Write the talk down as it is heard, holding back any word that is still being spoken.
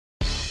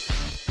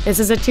This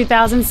is a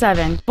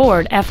 2007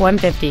 Ford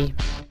F-150.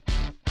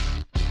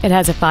 It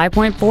has a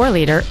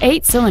 5.4-liter,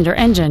 8-cylinder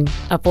engine,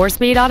 a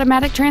 4-speed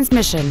automatic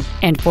transmission,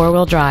 and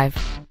 4-wheel drive.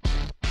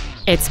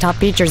 Its top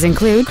features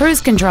include cruise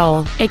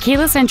control, a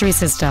keyless entry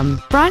system,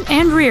 front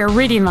and rear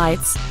reading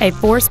lights, a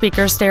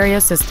 4-speaker stereo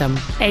system,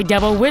 a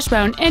double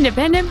wishbone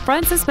independent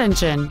front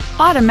suspension,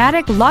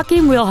 automatic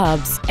locking wheel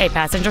hubs, a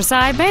passenger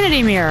side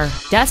vanity mirror,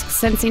 dusk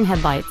sensing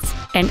headlights,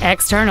 an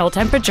external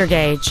temperature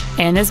gauge,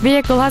 and this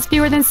vehicle has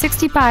fewer than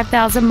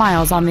 65,000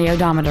 miles on the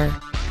odometer.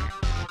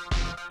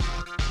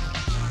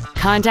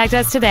 Contact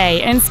us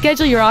today and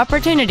schedule your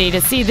opportunity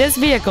to see this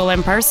vehicle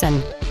in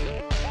person.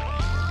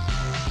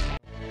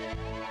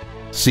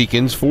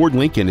 Seekins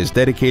Ford-Lincoln is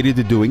dedicated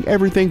to doing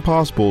everything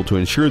possible to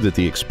ensure that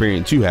the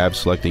experience you have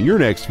selecting your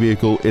next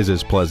vehicle is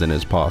as pleasant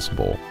as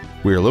possible.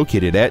 We are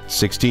located at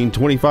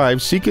 1625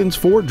 Seekins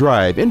Ford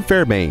Drive in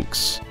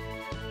Fairbanks.